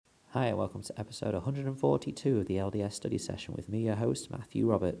Hi, and welcome to episode 142 of the LDS study session with me, your host, Matthew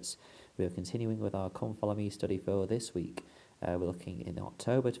Roberts. We are continuing with our Come Follow Me study for this week. We're looking in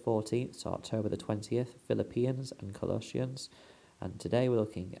October 14th to October the 20th, Philippians and Colossians. And today we're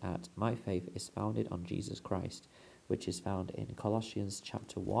looking at My Faith is Founded on Jesus Christ, which is found in Colossians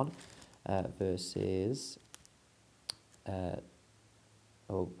chapter 1, verses... bear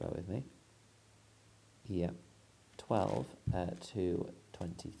with me. 12 to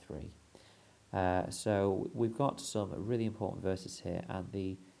 23. So we've got some really important verses here, and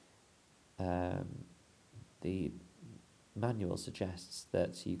the manual suggests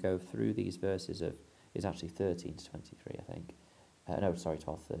that you go through these verses is actually 13 to 23, I think. 12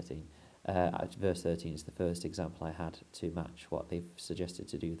 to 13. Verse 13 is the first example I had to match what they've suggested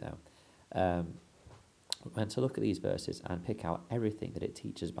to do there. And to look at these verses and pick out everything that it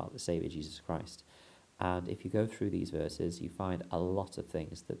teaches about the Saviour Jesus Christ. And if you go through these verses, you find a lot of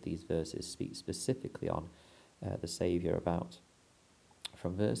things that these verses speak specifically on the Saviour about.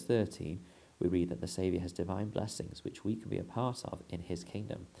 From verse 13, we read that the Saviour has divine blessings which we can be a part of in his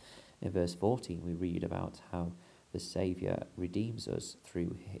kingdom. In verse 14, we read about how the Saviour redeems us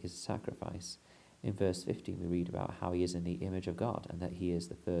through his sacrifice. In verse 15, we read about how he is in the image of God and that he is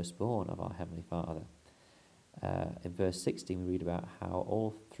the firstborn of our Heavenly Father. In verse 16, we read about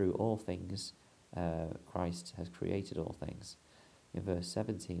how through all things Christ has created all things. In verse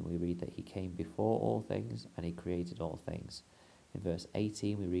 17, we read that he came before all things and he created all things. In verse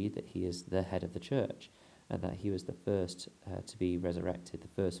 18, we read that he is the head of the church and that he was the first to be resurrected, the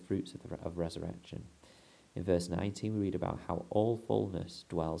first fruits of resurrection. In verse 19, we read about how all fullness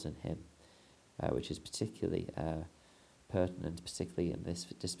dwells in him, which is particularly pertinent, particularly in this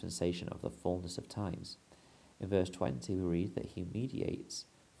dispensation of the fullness of times. In verse 20, we read that he mediates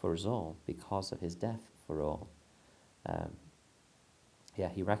for us all because of his death for all.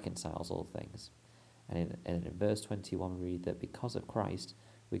 He reconciles all things. And in verse 21, we read that because of Christ,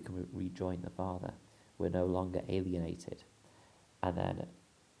 we can rejoin the Father. We're no longer alienated. And then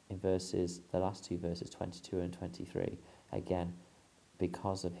in the last two verses, 22 and 23, again,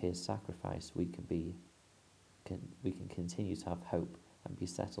 because of his sacrifice, we can continue to have hope and be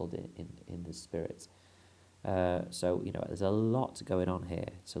settled in the Spirit. So there's a lot going on here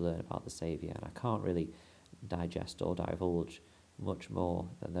to learn about the Saviour, and I can't really digest or divulge much more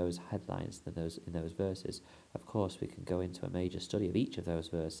than those headlines, in those verses. Of course, we can go into a major study of each of those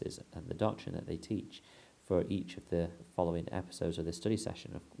verses and the doctrine that they teach for each of the following episodes of this study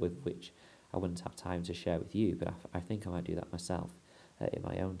session, with which I wouldn't have time to share with you, but I think I might do that myself in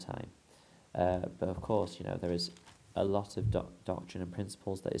my own time. But of course, there is a lot of doctrine and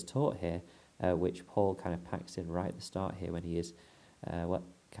principles that is taught here, which Paul kind of packs in right at the start here when he is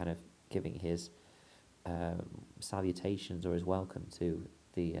giving his salutations or his welcome to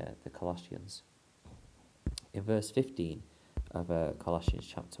the Colossians. In verse 15 of Colossians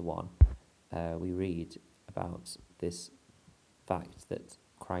chapter 1, we read about this fact that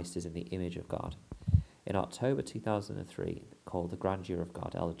Christ is in the image of God. In October 2003, called The Grandeur of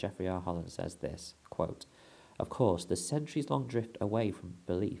God, Elder Jeffrey R. Holland says this, quote, "Of course, the centuries-long drift away from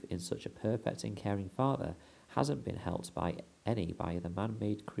belief in such a perfect and caring Father hasn't been helped by the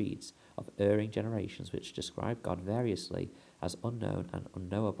man-made creeds of erring generations which describe God variously as unknown and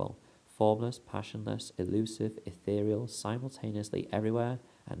unknowable, formless, passionless, elusive, ethereal, simultaneously everywhere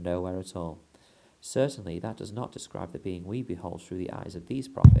and nowhere at all. Certainly that does not describe the being we behold through the eyes of these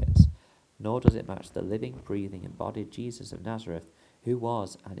prophets, nor does it match the living, breathing, embodied Jesus of Nazareth, who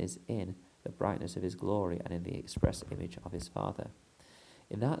was and is in the brightness of his glory and in the express image of his Father.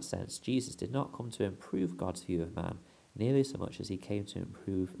 In that sense, Jesus did not come to improve God's view of man nearly so much as he came to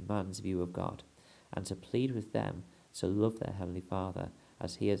improve man's view of God, and to plead with them to love their Heavenly Father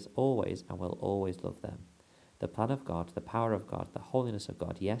as he has always and will always love them. The plan of God, the power of God, the holiness of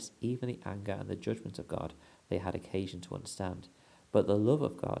God, yes, even the anger and the judgment of God, they had occasion to understand. But the love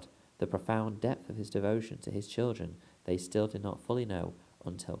of God, the profound depth of his devotion to his children, they still did not fully know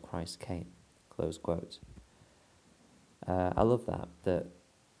until Christ came." Close quote. I love that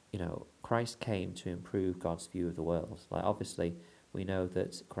Christ came to improve God's view of the world. Obviously, we know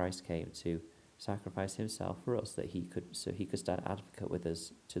that Christ came to sacrifice himself for us, so he could stand advocate with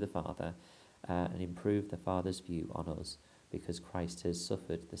us to the Father and improve the Father's view on us, because Christ has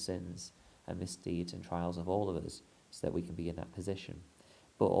suffered the sins and misdeeds and trials of all of us, so that we can be in that position.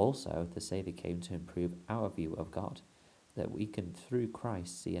 But also, the Saviour came to improve our view of God, that we can, through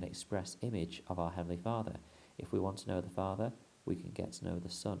Christ, see an express image of our Heavenly Father. If we want to know the Father, we can get to know the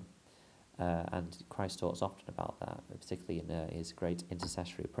Son. And Christ talks often about that, particularly in his great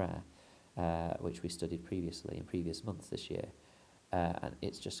intercessory prayer, which we studied previously in previous months this year. And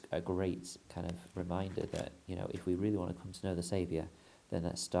it's just a great kind of reminder that, if we really want to come to know the Saviour, then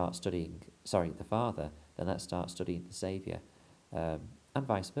let's start studying, the Father, then let's start studying the Saviour. And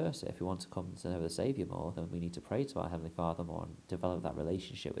vice versa. If we want to come to know the Saviour more, then we need to pray to our Heavenly Father more and develop that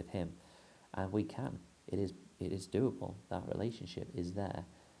relationship with Him. And we can. It is doable. That relationship is there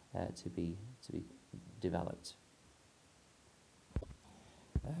to be developed.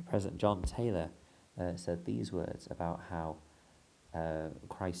 President John Taylor said these words about how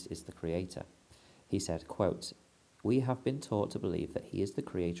Christ is the creator. He said, quote, "We have been taught to believe that He is the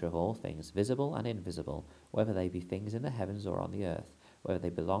creator of all things, visible and invisible, whether they be things in the heavens or on the earth, whether they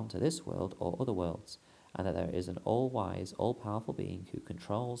belong to this world or other worlds, and that there is an all-wise, all-powerful being who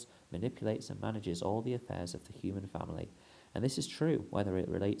controls, manipulates, and manages all the affairs of the human family. And this is true, whether it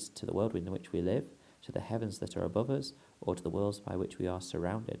relates to the world in which we live, to the heavens that are above us, or to the worlds by which we are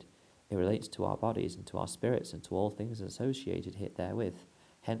surrounded. It relates to our bodies and to our spirits and to all things associated therewith.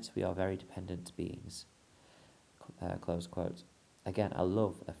 Hence we are very dependent beings." Close quote. Again, I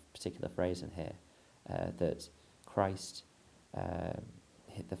love a particular phrase in here, that Christ,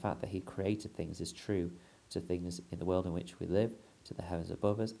 the fact that He created things is true to things in the world in which we live, to the heavens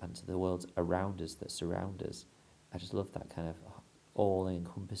above us, and to the worlds around us that surround us. I just love that kind of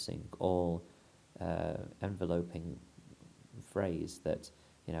all-encompassing, all-enveloping phrase that,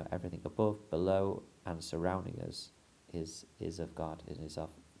 everything above, below, and surrounding us is of God, and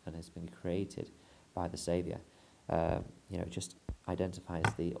has been created by the Saviour. It just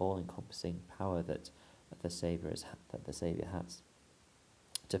identifies the all-encompassing power that the Saviour has.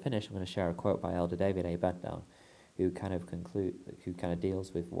 To finish, I'm going to share a quote by Elder David A. Bednar, who kind of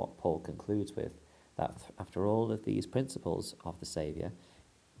deals with what Paul concludes with, that after all of these principles of the Saviour,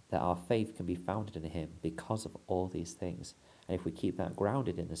 that our faith can be founded in Him because of all these things. And if we keep that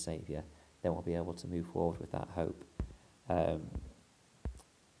grounded in the Saviour, then we'll be able to move forward with that hope.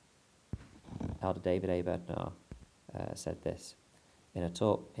 Elder David A. Bednar said this in a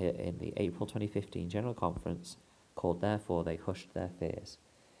talk in the April 2015 General Conference called "Therefore They Hushed Their Fears."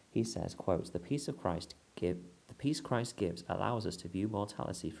 He says, quote, the peace Christ gives allows us to view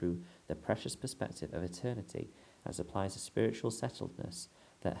mortality through the precious perspective of eternity and supplies a spiritual settledness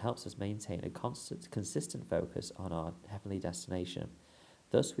that helps us maintain a consistent focus on our heavenly destination.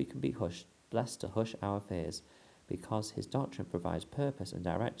 Thus we can be blessed to hush our fears, because His doctrine provides purpose and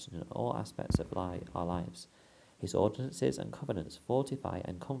direction in all aspects of our lives. His ordinances and covenants fortify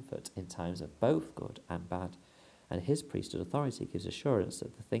and comfort in times of both good and bad, and His priesthood authority gives assurance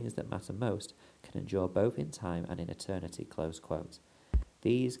that the things that matter most can endure both in time and in eternity. Close quote.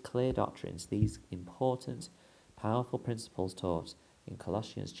 These clear doctrines, these important, powerful principles taught in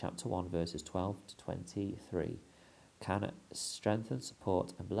Colossians chapter 1, verses 12 to 23, can strengthen,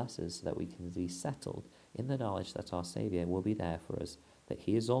 support, and bless us so that we can be settled in the knowledge that our Saviour will be there for us, that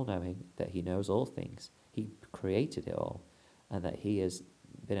He is all-knowing, that He knows all things, He created it all, and that He has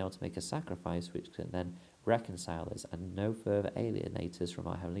been able to make a sacrifice which can then reconcile us and no further alienate us from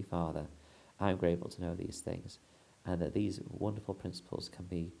our Heavenly Father. I'm grateful to know these things, and that these wonderful principles can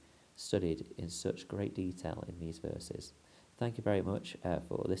be studied in such great detail in these verses. Thank you very much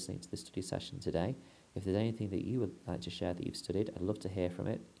for listening to this study session today. If there's anything that you would like to share that you've studied, I'd love to hear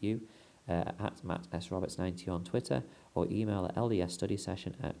from you at Matt S. Roberts 90 on Twitter, or email at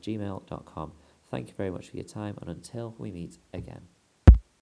ldsstudysession@gmail.com. Thank you very much for your time, and until we meet again.